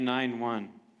9:1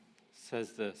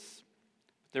 says this: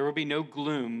 "There will be no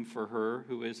gloom for her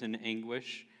who is in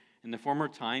anguish. In the former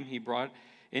time he brought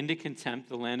into contempt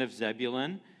the land of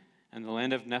Zebulun and the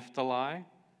land of Naphtali.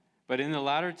 But in the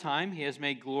latter time he has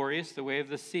made glorious the way of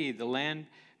the sea, the land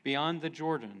beyond the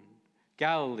Jordan,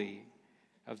 Galilee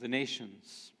of the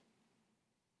nations.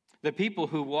 The people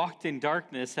who walked in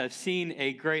darkness have seen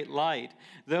a great light.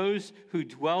 Those who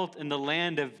dwelt in the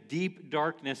land of deep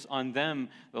darkness, on them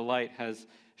the light has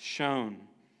shone.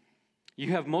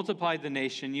 You have multiplied the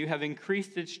nation. You have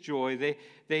increased its joy.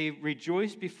 They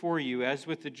rejoice before you as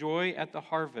with the joy at the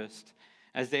harvest,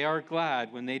 as they are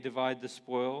glad when they divide the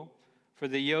spoil. For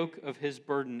the yoke of his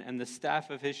burden and the staff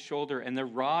of his shoulder and the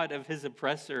rod of his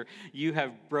oppressor you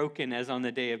have broken as on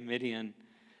the day of Midian.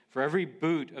 For every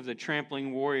boot of the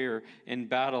trampling warrior in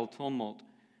battle tumult,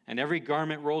 and every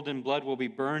garment rolled in blood will be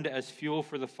burned as fuel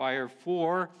for the fire.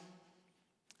 For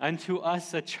unto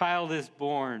us a child is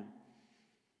born,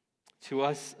 to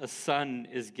us a son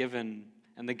is given,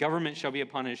 and the government shall be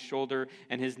upon his shoulder,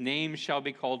 and his name shall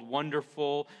be called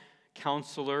Wonderful,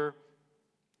 Counselor,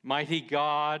 Mighty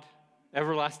God,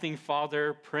 Everlasting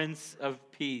Father, Prince of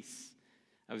Peace.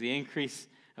 Of the increase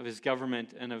of his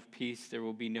government and of peace there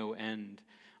will be no end.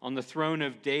 On the throne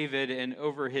of David and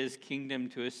over his kingdom,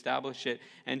 to establish it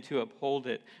and to uphold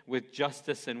it with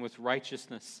justice and with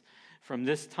righteousness from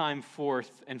this time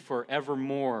forth and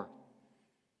forevermore.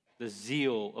 The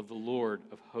zeal of the Lord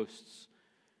of hosts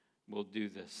will do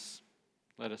this."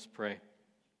 Let us pray.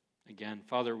 Again,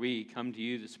 Father, we come to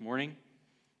you this morning,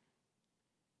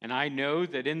 and I know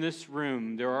that in this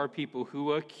room there are people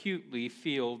who acutely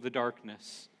feel the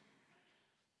darkness.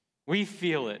 We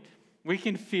feel it. We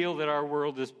can feel that our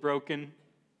world is broken.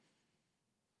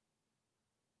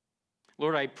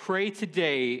 Lord, I pray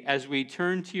today as we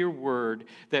turn to your word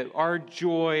that our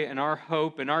joy and our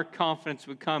hope and our confidence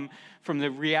would come from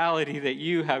the reality that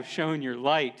you have shown your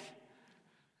light.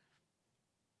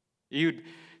 You'd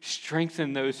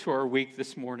strengthen those who are weak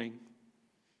this morning.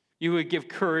 You would give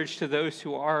courage to those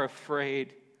who are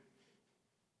afraid.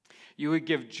 You would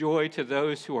give joy to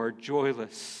those who are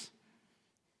joyless.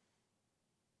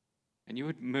 And you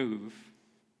would move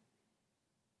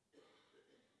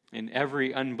in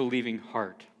every unbelieving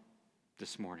heart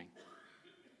this morning,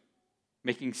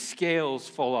 making scales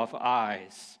fall off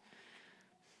eyes,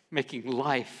 making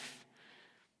life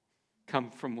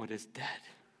come from what is dead.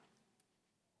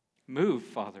 Move,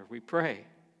 Father, we pray.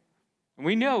 And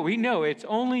we know it's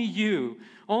only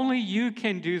you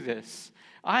can do this.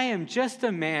 I am just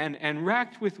a man and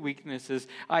racked with weaknesses.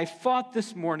 I fought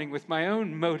this morning with my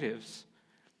own motives.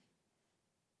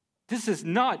 This is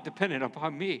not dependent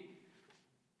upon me.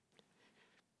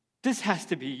 This has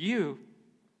to be you.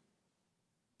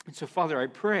 And so, Father,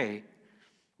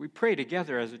 we pray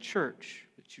together as a church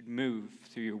that you'd move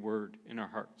through your word in our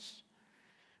hearts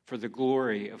for the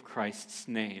glory of Christ's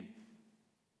name.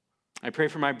 I pray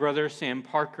for my brother Sam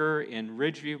Parker in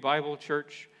Ridgeview Bible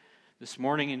Church this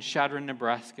morning in Chadron,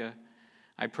 Nebraska.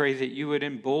 I pray that you would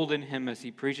embolden him as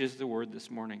he preaches the word this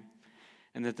morning,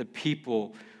 and that the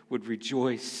people would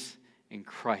rejoice in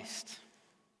Christ.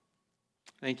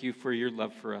 Thank you for your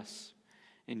love for us.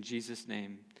 In Jesus'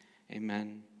 name,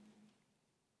 amen.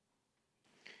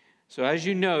 So as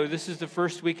you know, this is the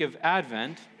first week of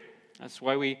Advent. That's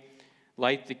why we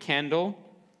light the candle.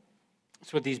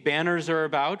 That's what these banners are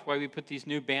about, why we put these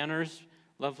new banners,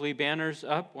 lovely banners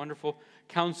up. Wonderful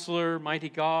Counselor, Mighty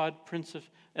God, Prince of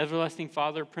Everlasting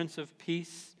Father, Prince of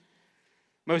Peace.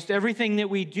 Most everything that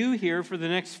we do here for the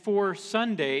next 4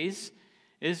 Sundays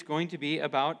is going to be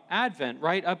about Advent,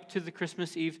 right up to the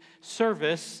Christmas Eve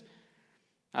service.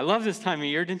 I love this time of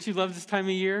year. Didn't you love this time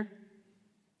of year?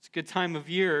 It's a good time of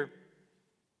year.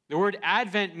 The word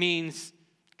Advent means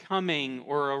coming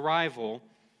or arrival.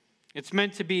 It's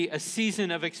meant to be a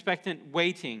season of expectant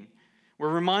waiting.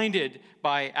 We're reminded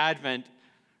by Advent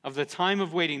of the time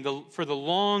of waiting for the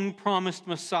long-promised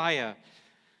Messiah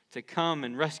to come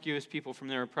and rescue his people from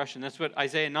their oppression. That's what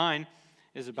Isaiah 9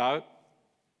 is about.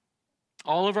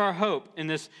 All of our hope in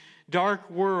this dark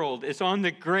world is on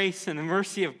the grace and the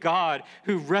mercy of God,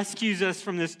 who rescues us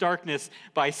from this darkness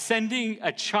by sending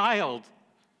a child,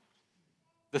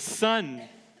 the Son.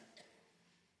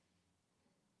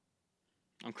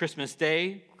 On Christmas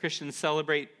Day, Christians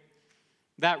celebrate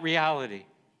that reality.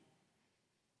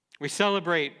 We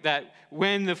celebrate that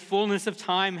when the fullness of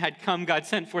time had come, God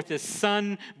sent forth his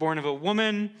Son, born of a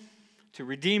woman, to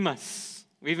redeem us.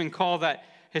 We even call that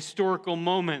historical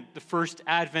moment the first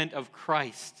advent of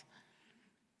Christ.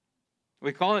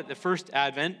 We call it the first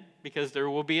advent because there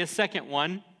will be a second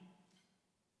one.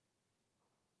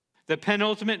 The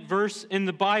penultimate verse in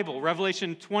the Bible,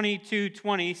 Revelation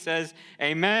 22:20 says,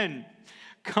 "Amen.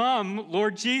 Come,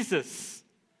 Lord Jesus."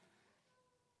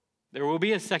 There will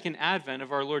be a second advent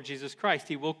of our Lord Jesus Christ.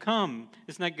 He will come.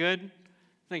 Isn't that good?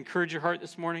 Does that encourage your heart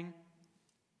this morning?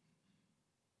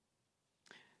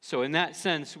 So in that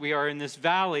sense, we are in this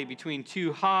valley between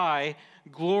two high,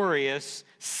 glorious,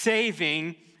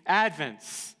 saving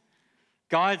advents.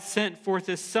 God sent forth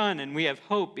his Son, and we have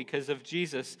hope because of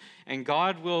Jesus, and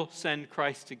God will send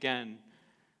Christ again.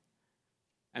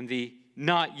 And the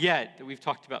not yet that we've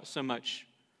talked about so much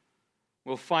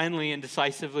will finally and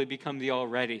decisively become the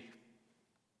already.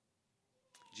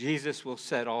 Jesus will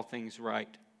set all things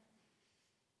right.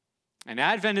 And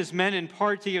Advent is meant in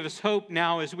part to give us hope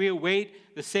now as we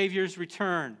await the Savior's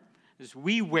return, as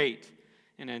we wait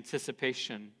in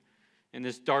anticipation in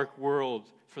this dark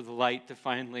world for the light to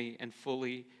finally and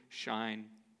fully shine.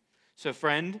 So,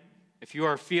 friend, if you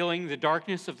are feeling the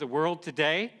darkness of the world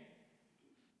today,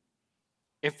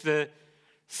 if the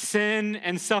sin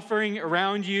and suffering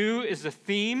around you is a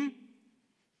theme,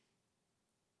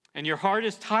 and your heart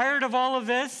is tired of all of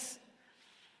this,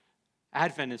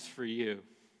 Advent is for you.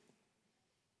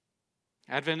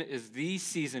 Advent is the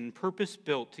season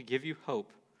purpose-built to give you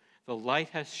hope. The light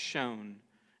has shone,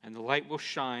 and the light will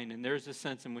shine, and there's a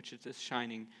sense in which it is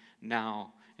shining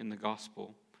now in the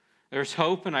gospel. There's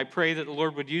hope, and I pray that the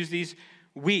Lord would use these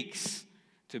weeks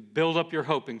to build up your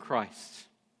hope in Christ.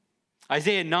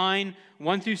 Isaiah 9,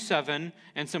 1-7,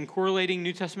 and some correlating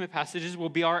New Testament passages will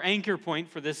be our anchor point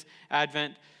for this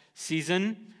Advent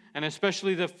season, and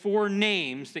especially the four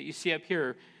names that you see up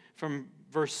here from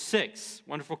verse 6.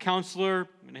 Wonderful Counselor,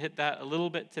 I'm going to hit that a little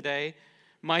bit today.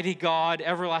 Mighty God,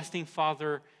 Everlasting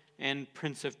Father, and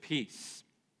Prince of Peace.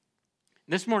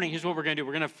 This morning, here's what we're going to do.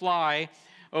 We're going to fly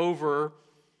over,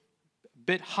 a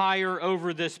bit higher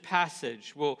over this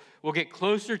passage. We'll get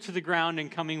closer to the ground in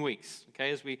coming weeks,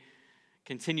 okay, as we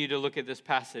continue to look at this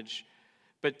passage.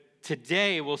 But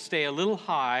today, we'll stay a little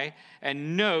high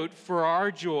and note for our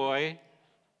joy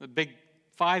the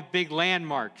five big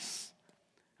landmarks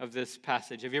of this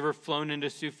passage. Have you ever flown into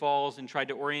Sioux Falls and tried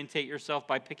to orientate yourself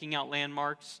by picking out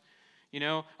landmarks? You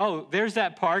know, oh, there's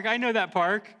that park. I know that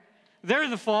park. There are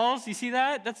the falls. You see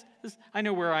that? I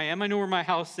know where I am. I know where my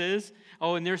house is.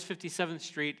 Oh, and there's 57th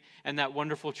Street and that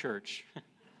wonderful church.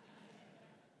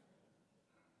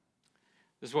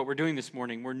 This is what we're doing this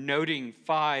morning. We're noting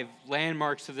 5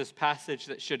 landmarks of this passage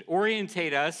that should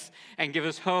orientate us and give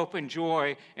us hope and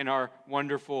joy in our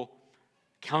wonderful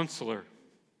Counselor.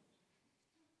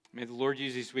 May the Lord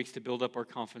use these weeks to build up our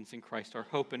confidence in Christ, our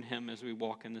hope in him as we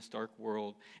walk in this dark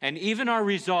world. And even our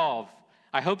resolve,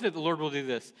 I hope that the Lord will do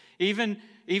this, even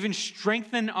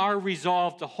strengthen our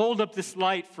resolve to hold up this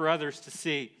light for others to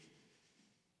see.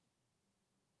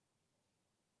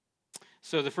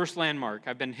 So the first landmark,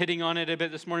 I've been hitting on it a bit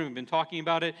this morning. We've been talking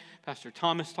about it. Pastor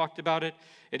Thomas talked about it.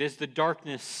 It is the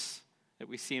darkness that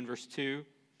we see in verse 2.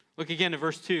 Look again at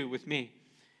verse 2 with me.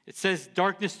 It says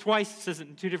darkness twice. It says it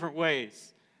in 2 different ways.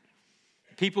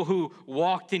 People who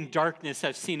walked in darkness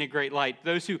have seen a great light.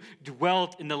 Those who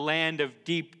dwelt in the land of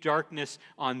deep darkness,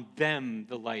 on them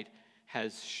the light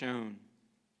has shone.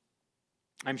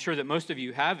 I'm sure that most of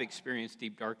you have experienced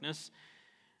deep darkness.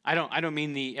 I don't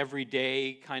mean the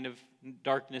everyday kind of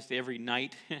darkness, the every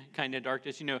night kind of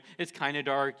darkness. You know, it's kind of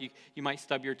dark. You might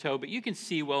stub your toe, but you can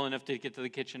see well enough to get to the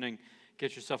kitchen and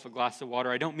get yourself a glass of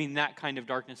water. I don't mean that kind of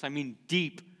darkness. I mean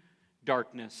deep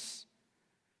darkness.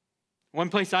 One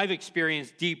place I've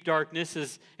experienced deep darkness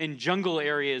is in jungle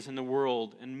areas in the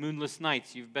world and moonless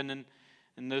nights. You've been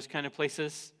in those kind of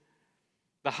places?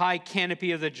 The high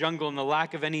canopy of the jungle and the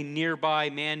lack of any nearby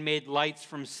man-made lights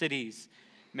from cities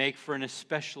make for an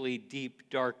especially deep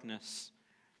darkness.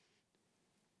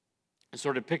 A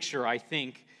sort of picture, I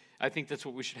think that's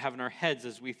what we should have in our heads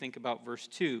as we think about verse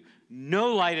 2.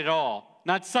 No light at all,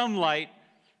 not some light.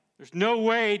 There's no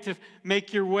way to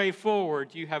make your way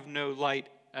forward. You have no light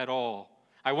at all.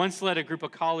 I once led a group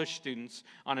of college students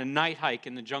on a night hike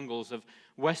in the jungles of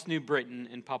West New Britain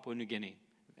in Papua New Guinea.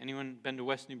 Anyone been to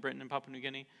West New Britain in Papua New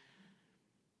Guinea?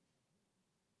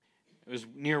 It was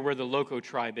near where the Loco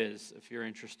tribe is, if you're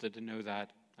interested to know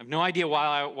that. I have no idea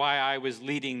why I was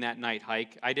leading that night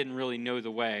hike. I didn't really know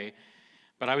the way,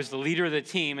 but I was the leader of the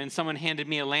team, and someone handed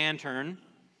me a lantern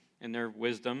in their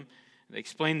wisdom. They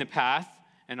explained the path,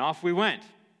 and off we went.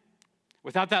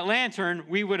 Without that lantern,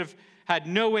 we would have had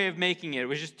no way of making it. It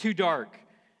was just too dark.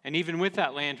 And even with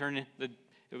that lantern,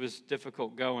 it was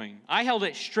difficult going. I held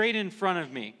it straight in front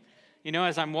of me. You know,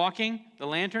 as I'm walking, the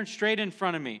lantern straight in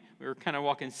front of me. We were kind of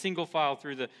walking single file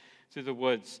through the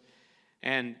woods.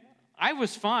 And I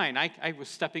was fine. I was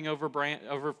stepping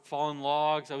over fallen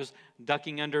logs. I was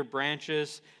ducking under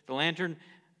branches. The lantern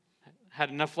had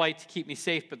enough light to keep me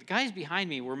safe, but the guys behind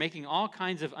me were making all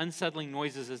kinds of unsettling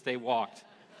noises as they walked.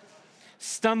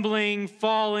 Stumbling,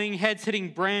 falling, heads hitting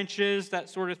branches, that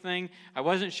sort of thing. I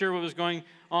wasn't sure what was going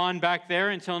on back there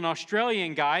until an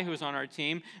Australian guy who was on our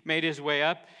team made his way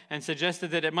up and suggested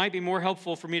that it might be more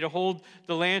helpful for me to hold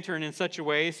the lantern in such a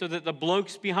way so that the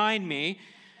blokes behind me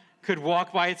could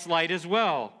walk by its light as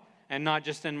well, and not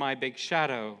just in my big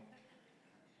shadow.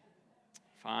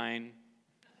 Fine.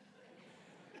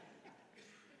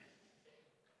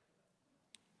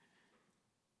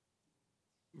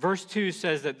 Verse 2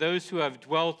 says that those who have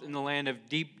dwelt in the land of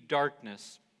deep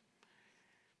darkness,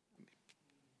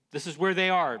 this is where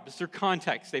they are. This is their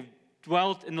context. They've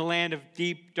dwelt in the land of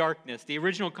deep darkness. The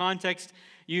original context,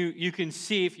 you can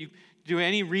see, if you do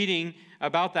any reading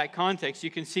about that context,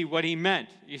 you can see what he meant.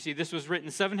 You see, this was written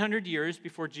 700 years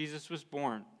before Jesus was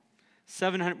born.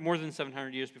 More than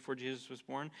 700 years before Jesus was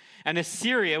born. And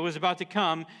Assyria was about to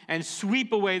come and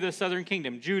sweep away the southern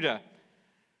kingdom, Judah,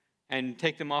 and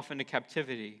take them off into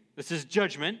captivity. This is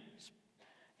judgment.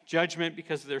 Judgment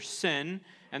because of their sin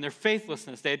and their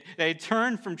faithlessness. They had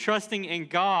turned from trusting in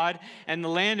God, and the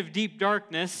land of deep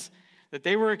darkness that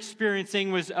they were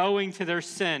experiencing was owing to their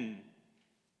sin.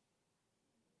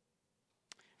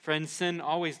 Friends, sin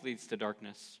always leads to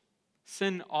darkness.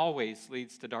 Sin always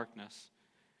leads to darkness.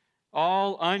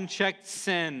 All unchecked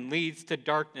sin leads to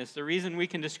darkness. The reason we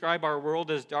can describe our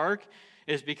world as dark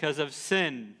is because of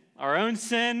sin. Our own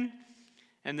sin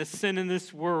and the sin in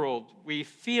this world. We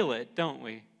feel it, don't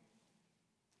we?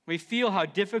 We feel how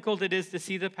difficult it is to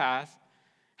see the path,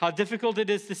 how difficult it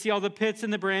is to see all the pits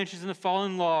and the branches and the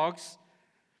fallen logs.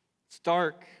 It's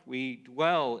dark. We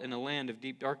dwell in a land of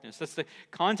deep darkness. That's the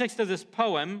context of this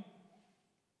poem,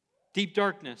 deep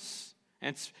darkness.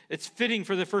 And it's fitting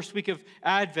for the first week of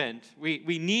Advent.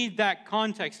 We need that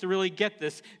context to really get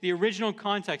this, the original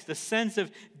context, the sense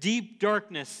of deep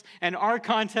darkness. And our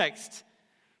context,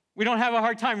 we don't have a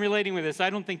hard time relating with this. I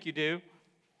don't think you do.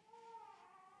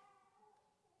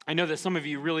 I know that some of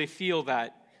you really feel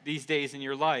that these days in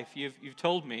your life. You've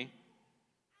told me.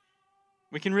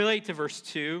 We can relate to verse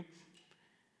 2.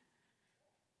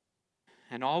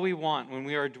 And all we want when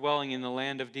we are dwelling in the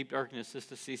land of deep darkness is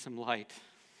to see some light.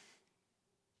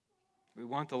 We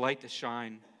want the light to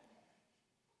shine.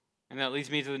 And that leads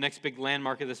me to the next big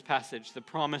landmark of this passage. The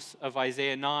promise of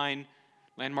Isaiah 9,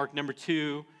 landmark number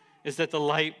 2, is that the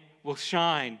light will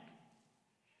shine.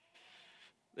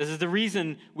 This is the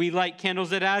reason we light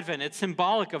candles at Advent. It's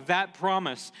symbolic of that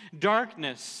promise.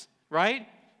 Darkness, right?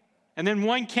 And then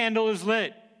one candle is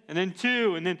lit, and then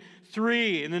 2, and then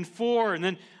 3, and then 4, and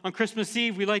then on Christmas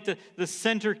Eve we light the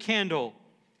center candle.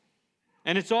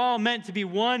 And it's all meant to be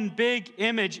one big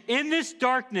image. In this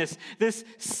darkness, this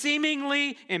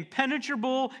seemingly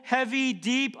impenetrable, heavy,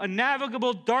 deep,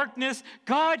 unnavigable darkness,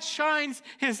 God shines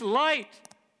his light.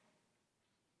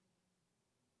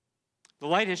 The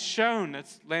light has shone.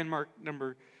 That's landmark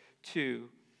number 2.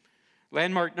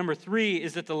 Landmark number 3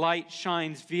 is that the light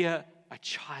shines via a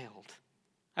child.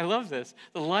 I love this.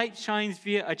 The light shines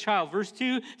via a child. Verse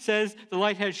 2 says the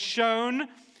light has shone,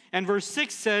 and verse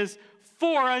 6 says,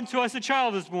 "For unto us a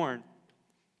child is born."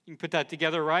 You can put that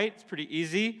together, right? It's pretty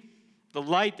easy. The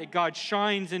light that God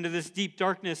shines into this deep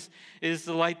darkness is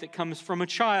the light that comes from a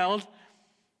child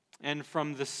and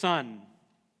from the Son.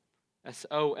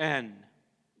 S-O-N.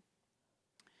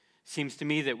 Seems to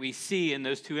me that we see in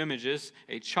those two images,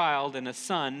 a child and a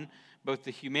son, both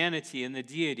the humanity and the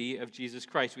deity of Jesus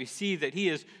Christ. We see that he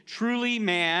is truly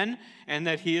man and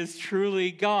that he is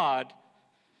truly God.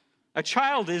 A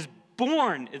child is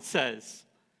born, it says.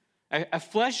 A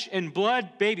flesh and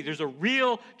blood baby. There's a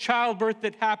real childbirth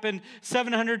that happened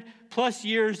 700 plus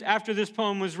years after this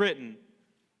poem was written.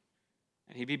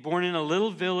 And he'd be born in a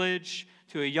little village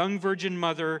to a young virgin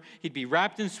mother. He'd be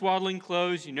wrapped in swaddling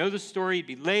clothes. You know the story. He'd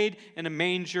be laid in a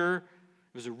manger.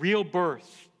 It was a real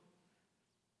birth.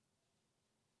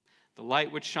 The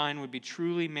light would shine, would be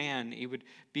truly man. He would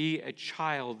be a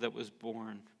child that was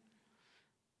born.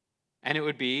 And it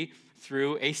would be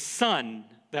through a son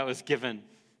that was given.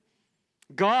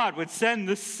 God would send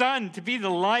the Son to be the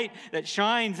light that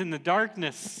shines in the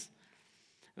darkness.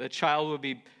 The child would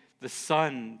be the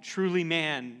Son, truly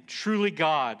man, truly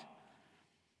God.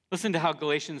 Listen to how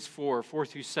Galatians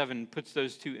 4:4-7 puts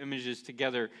those two images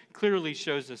together, clearly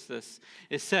shows us this.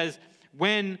 It says,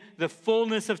 when the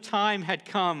fullness of time had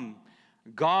come,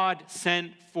 God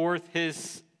sent forth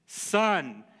his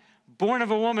Son, born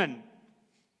of a woman,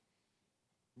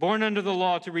 born under the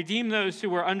law, to redeem those who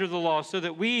were under the law, so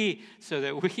that we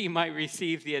might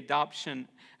receive the adoption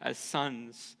as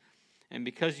sons. And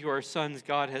because you are sons,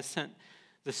 God has sent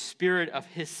the Spirit of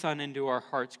his Son into our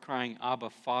hearts, crying, Abba,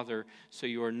 Father. So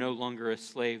you are no longer a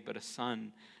slave, but a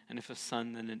son. And if a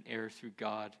son, then an heir through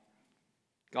God.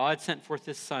 God sent forth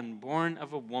his Son, born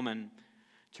of a woman,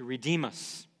 to redeem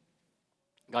us.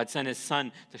 God sent his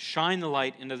Son to shine the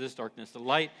light into this darkness. The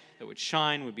light that would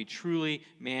shine would be truly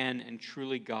man and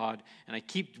truly God. And I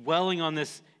keep dwelling on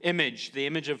this image, the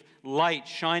image of light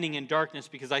shining in darkness,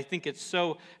 because I think it's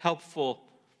so helpful.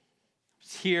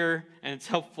 It's here and it's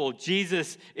helpful.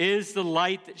 Jesus is the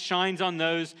light that shines on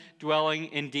those dwelling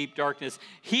in deep darkness.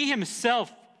 He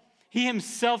himself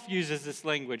uses this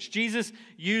language. Jesus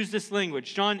used this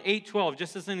language. John 8:12,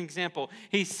 just as an example.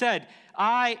 He said,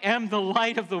 I am the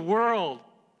light of the world.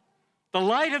 The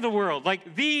light of the world,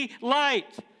 like the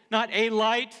light, not a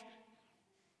light.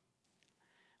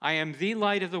 I am the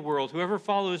light of the world. Whoever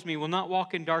follows me will not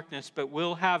walk in darkness, but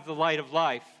will have the light of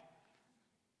life.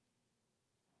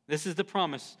 This is the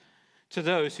promise to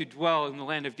those who dwell in the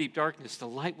land of deep darkness. The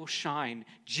light will shine.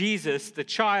 Jesus, the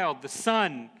child, the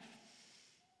Son,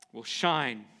 will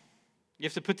shine. You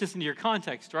have to put this into your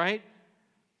context, right?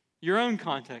 Your own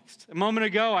context. A moment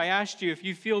ago, I asked you if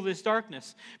you feel this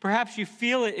darkness. Perhaps you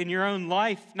feel it in your own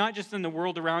life, not just in the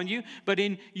world around you, but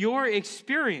in your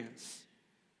experience.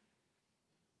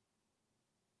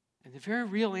 And the very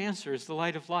real answer is the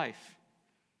light of life.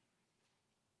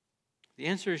 The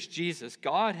answer is Jesus.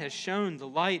 God has shown the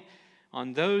light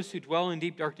on those who dwell in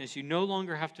deep darkness. You no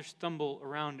longer have to stumble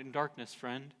around in darkness,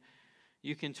 friend.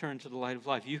 You can turn to the light of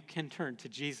life. You can turn to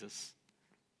Jesus.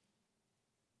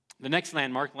 The next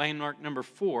landmark number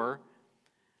 4,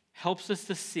 helps us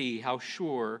to see how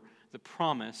sure the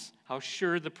promise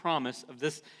of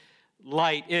this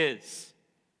light is.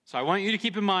 So I want you to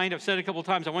keep in mind, I've said it a couple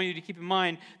times, I want you to keep in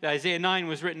mind that Isaiah 9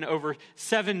 was written over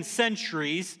 7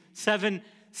 centuries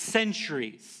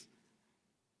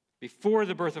before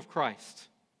the birth of Christ.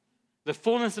 The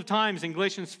fullness of times in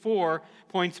Galatians 4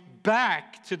 points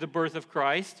back to the birth of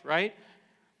Christ, right?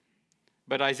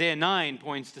 But Isaiah 9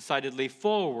 points decidedly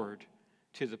forward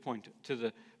to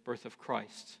the birth of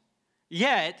Christ.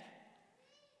 Yet,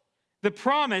 the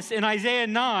promise in Isaiah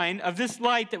 9 of this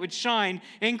light that would shine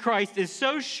in Christ is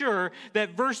so sure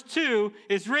that verse 2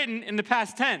 is written in the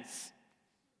past tense.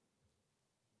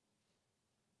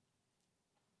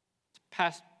 It's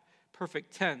past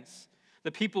perfect tense.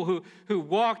 The people who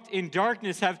walked in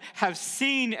darkness have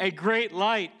seen a great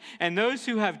light. And those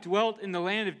who have dwelt in the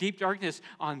land of deep darkness,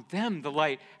 on them the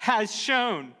light has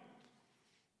shone.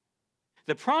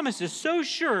 The promise is so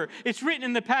sure, it's written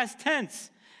in the past tense.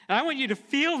 And I want you to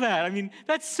feel that. I mean,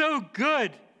 that's so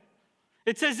good.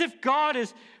 It's as if God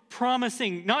is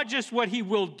promising not just what he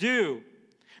will do,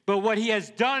 but what he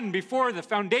has done before the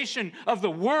foundation of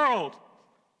the world.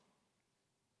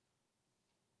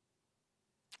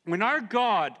 When our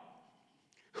God,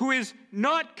 who is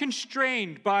not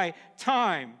constrained by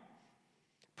time,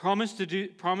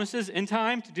 promises in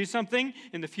time to do something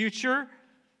in the future,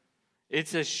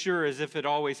 it's as sure as if it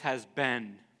always has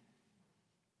been.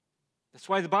 That's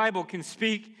why the Bible can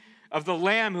speak of the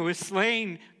Lamb who was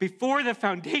slain before the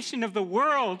foundation of the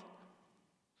world,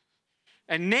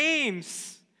 and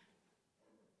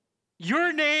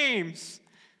your names,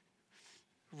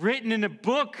 written in a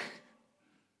book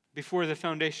before the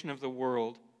foundation of the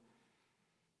world.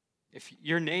 If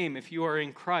your name, if you are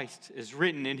in Christ, is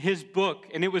written in his book,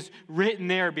 and it was written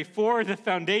there before the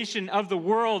foundation of the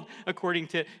world, according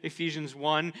to Ephesians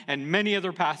 1 and many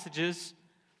other passages,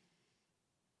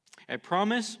 a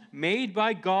promise made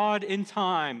by God in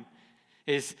time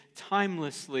is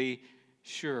timelessly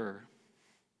sure.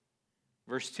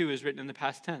 Verse 2 is written in the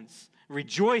past tense.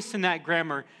 Rejoice in that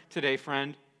grammar today,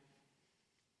 friend,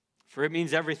 for it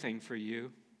means everything for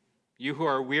you. You who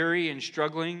are weary and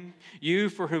struggling, you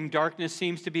for whom darkness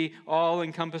seems to be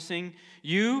all-encompassing,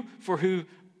 you for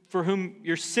whom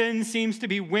your sin seems to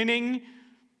be winning,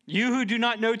 you who do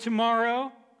not know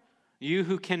tomorrow, you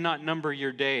who cannot number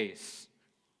your days.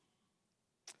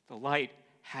 The light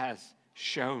has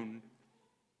shone.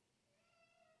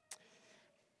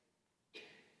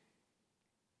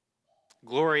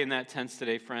 Glory in that tense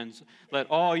today, friends. Let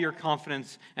all your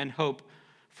confidence and hope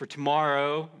for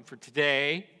tomorrow and for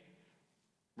today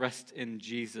rest in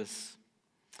Jesus.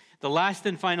 The last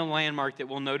and final landmark that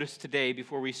we'll notice today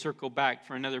before we circle back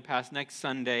for another pass next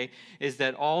Sunday is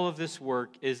that all of this work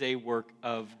is a work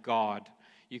of God.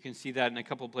 You can see that in a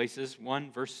couple places.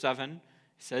 1, verse 7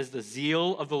 says, the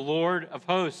zeal of the Lord of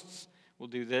hosts will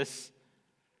do this.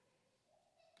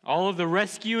 All of the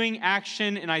rescuing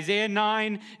action in Isaiah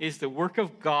 9 is the work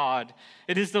of God.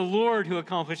 It is the Lord who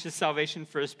accomplishes salvation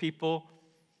for his people.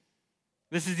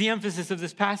 This is the emphasis of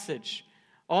this passage.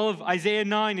 All of Isaiah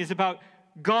 9 is about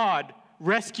God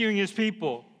rescuing his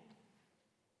people.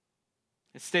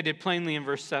 It's stated plainly in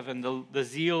verse 7, the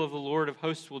zeal of the Lord of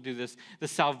hosts will do this. The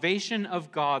salvation of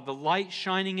God, the light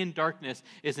shining in darkness,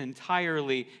 is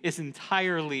entirely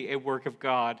a work of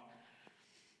God.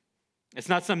 It's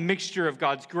not some mixture of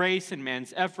God's grace and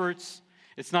man's efforts.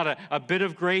 It's not a bit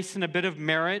of grace and a bit of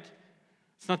merit.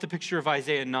 It's not the picture of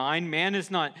Isaiah 9. Man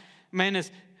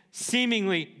is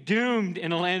seemingly doomed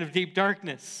in a land of deep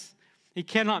darkness. He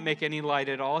cannot make any light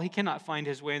at all. He cannot find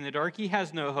his way in the dark. He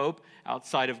has no hope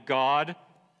outside of God.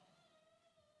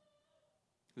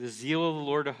 The zeal of the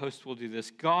Lord of hosts will do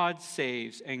this. God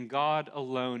saves, and God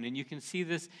alone. And you can see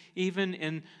this even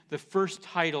in the first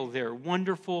title there,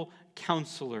 Wonderful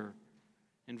Counselor,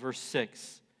 in verse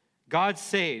 6. God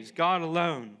saves, God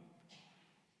alone.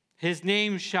 His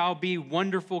name shall be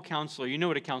Wonderful Counselor. You know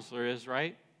what a counselor is,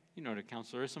 right? You know what a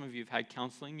counselor is. Some of you have had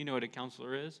counseling. You know what a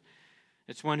counselor is.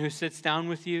 It's one who sits down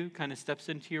with you, kind of steps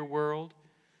into your world,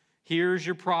 hears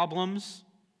your problems,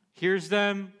 hears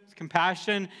them,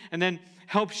 compassion, and then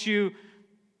helps you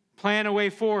plan a way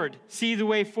forward, see the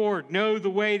way forward, know the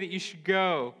way that you should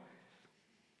go.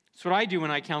 That's what I do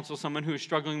when I counsel someone who is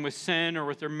struggling with sin or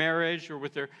with their marriage or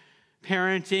with their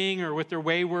parenting or with their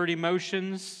wayward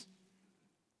emotions.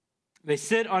 They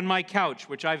sit on my couch,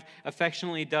 which I've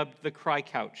affectionately dubbed the cry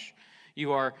couch.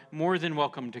 You are more than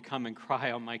welcome to come and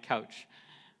cry on my couch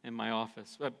in my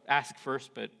office. Ask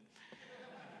first, but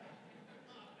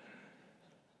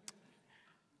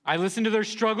I listen to their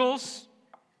struggles.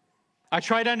 I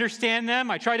try to understand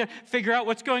them. I try to figure out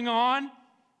what's going on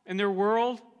in their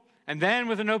world. And then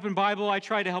with an open Bible, I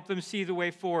try to help them see the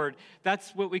way forward.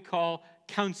 That's what we call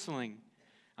counseling.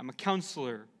 I'm a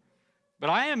counselor. But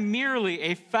I am merely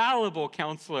a fallible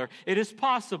counselor. It is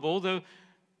possible, though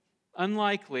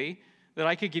unlikely, that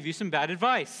I could give you some bad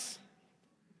advice.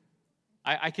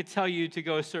 I could tell you to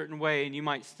go a certain way, and you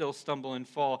might still stumble and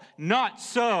fall. Not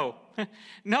so.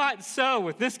 Not so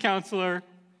with this counselor.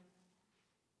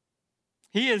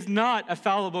 He is not a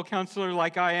fallible counselor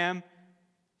like I am.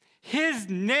 His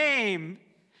name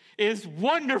is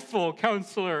Wonderful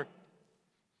Counselor.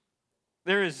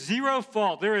 There is zero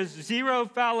fault. There is zero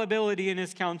fallibility in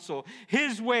his counsel.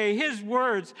 His way, his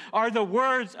words are the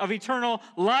words of eternal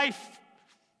life.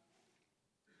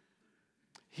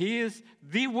 He is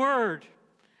the Word,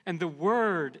 and the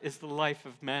Word is the life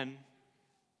of men.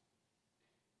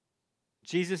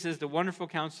 Jesus is the Wonderful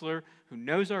Counselor who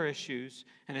knows our issues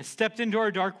and has stepped into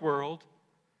our dark world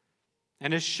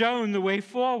and has shown the way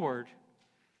forward.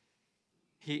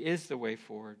 He is the way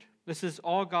forward. This is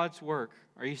all God's work.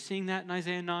 Are you seeing that in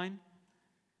Isaiah 9?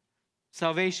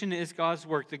 Salvation is God's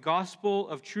work. The gospel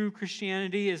of true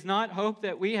Christianity is not hope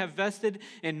that we have vested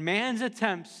in man's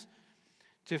attempts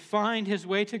to find his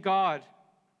way to God.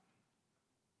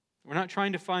 We're not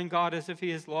trying to find God as if he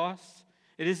is lost.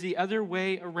 It is the other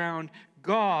way around.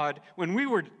 God, when we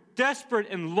were desperate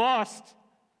and lost,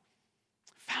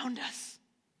 found us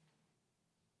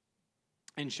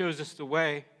and shows us the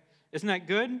way. Isn't that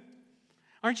good?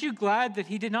 Aren't you glad that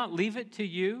he did not leave it to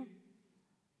you?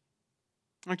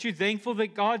 Aren't you thankful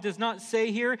that God does not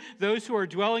say here, those who are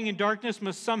dwelling in darkness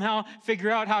must somehow figure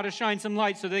out how to shine some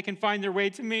light so they can find their way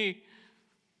to me?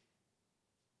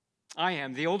 I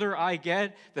am. The older I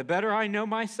get, the better I know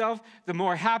myself, the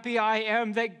more happy I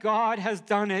am that God has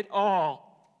done it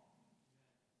all.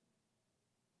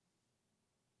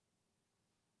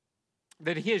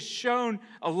 That he has shone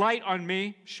a light on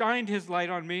me, shined his light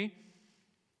on me.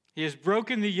 He has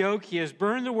broken the yoke. He has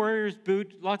burned the warrior's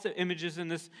boot. Lots of images in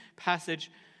this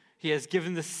passage. He has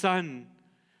given the son.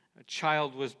 A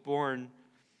child was born.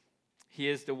 He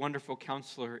is the Wonderful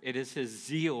Counselor. It is his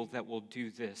zeal that will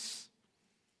do this.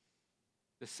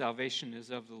 The salvation is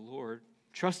of the Lord.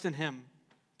 Trust in him,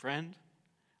 friend.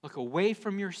 Look away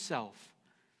from yourself.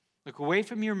 Look away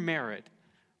from your merit.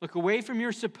 Look away from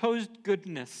your supposed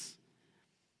goodness.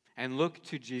 And look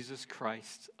to Jesus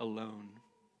Christ alone.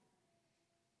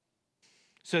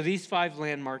 So these 5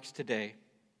 landmarks today.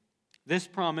 This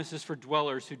promise is for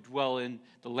dwellers who dwell in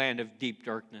the land of deep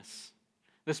darkness.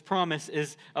 This promise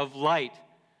is of light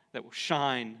that will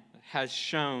shine, that has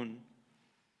shone.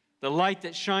 The light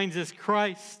that shines is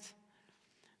Christ.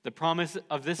 The promise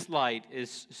of this light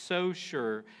is so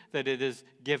sure that it is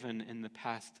given in the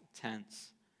past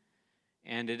tense.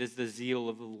 And it is the zeal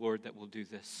of the Lord that will do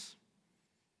this.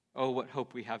 Oh, what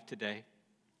hope we have today.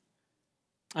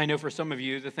 I know for some of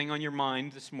you, the thing on your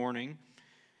mind this morning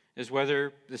is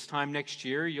whether this time next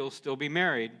year you'll still be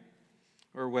married,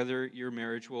 or whether your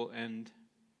marriage will end,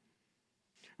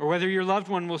 or whether your loved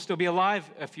one will still be alive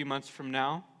a few months from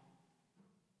now.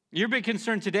 Your big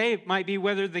concern today might be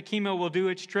whether the chemo will do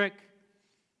its trick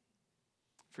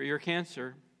for your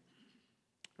cancer,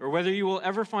 or whether you will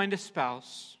ever find a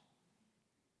spouse.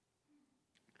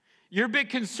 Your big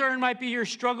concern might be your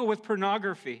struggle with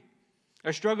pornography,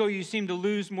 a struggle you seem to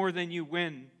lose more than you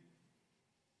win,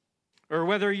 or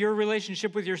whether your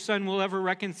relationship with your son will ever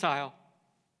reconcile.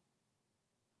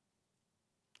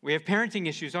 We have parenting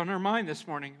issues on our mind this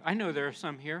morning. I know there are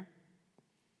some here.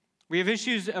 We have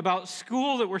issues about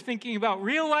school that we're thinking about.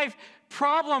 Real life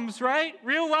problems, right?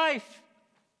 Real life.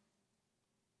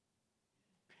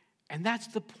 And that's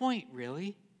the point,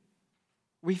 really.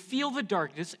 We feel the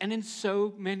darkness, and in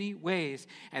so many ways.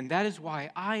 And that is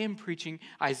why I am preaching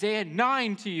Isaiah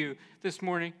 9 to you this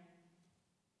morning.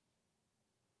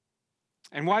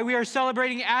 And why we are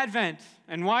celebrating Advent,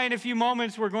 and why in a few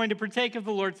moments we're going to partake of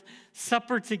the Lord's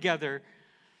Supper together.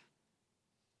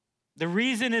 The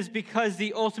reason is because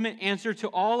the ultimate answer to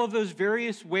all of those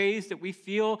various ways that we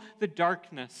feel the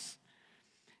darkness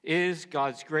is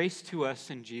God's grace to us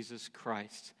in Jesus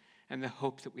Christ and the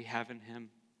hope that we have in Him.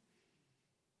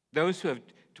 Those who have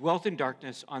dwelt in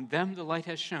darkness, on them the light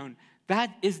has shone.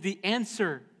 That is the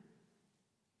answer.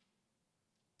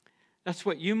 That's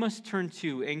what you must turn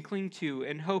to and cling to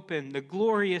and hope in, the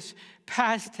glorious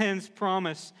past tense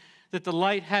promise that the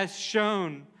light has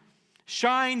shone,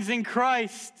 shines in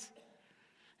Christ,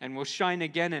 and will shine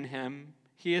again in Him.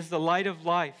 He is the light of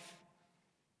life.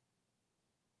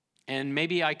 And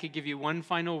maybe I could give you one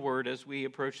final word as we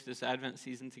approach this Advent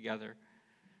season together.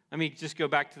 Let me just go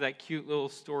back to that cute little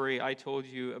story I told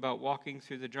you about walking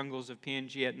through the jungles of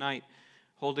PNG at night,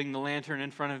 holding the lantern in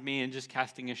front of me and just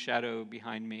casting a shadow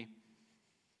behind me.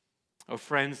 Oh,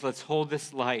 friends, let's hold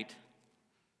this light.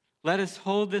 Let us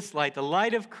hold this light, the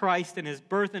light of Christ and His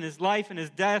birth and His life and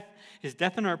His death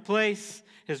in our place,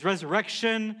 His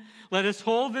resurrection. Let us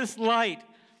hold this light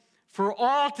for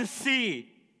all to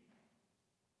see.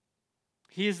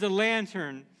 He is the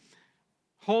lantern.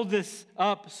 Hold this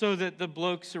up so that the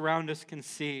blokes around us can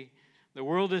see. The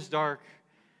world is dark,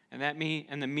 and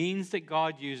the means that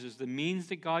God uses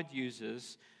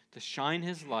to shine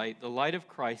His light, the light of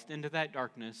Christ, into that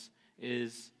darkness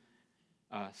is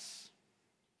us.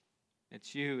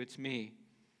 It's you, it's me,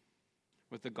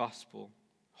 with the gospel,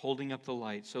 holding up the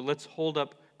light. So let's hold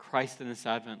up Christ in this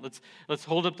Advent. Let's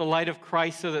hold up the light of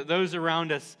Christ so that those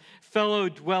around us, fellow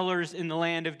dwellers in the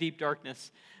land of deep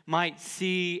darkness, might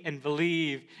see and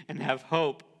believe and have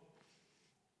hope.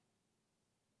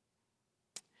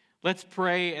 Let's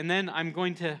pray, and then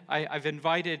I've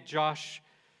invited Josh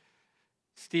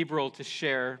Stebrel to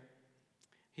share.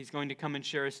 He's going to come and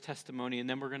share his testimony, and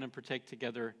then we're going to partake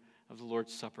together of the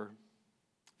Lord's Supper.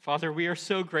 Father, we are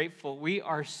so grateful. We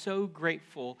are so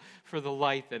grateful for the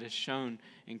light that is shown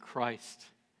in Christ.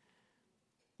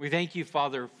 We thank you,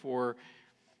 Father, for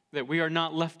that we are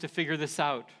not left to figure this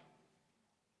out,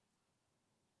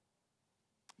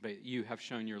 but you have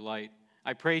shown your light.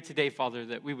 I pray today, Father,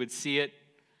 that we would see it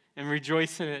and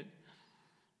rejoice in it.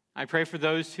 I pray for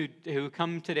those who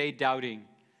come today doubting.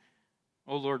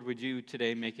 Oh, Lord, would you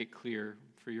today make it clear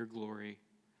for your glory?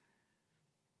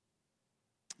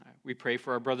 We pray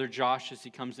for our brother Josh as he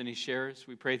comes and he shares.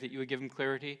 We pray that you would give him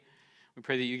clarity. We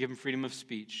pray that you give him freedom of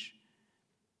speech.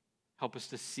 Help us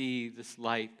to see this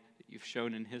light that you've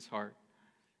shown in his heart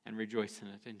and rejoice in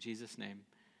it. In Jesus' name,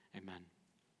 amen.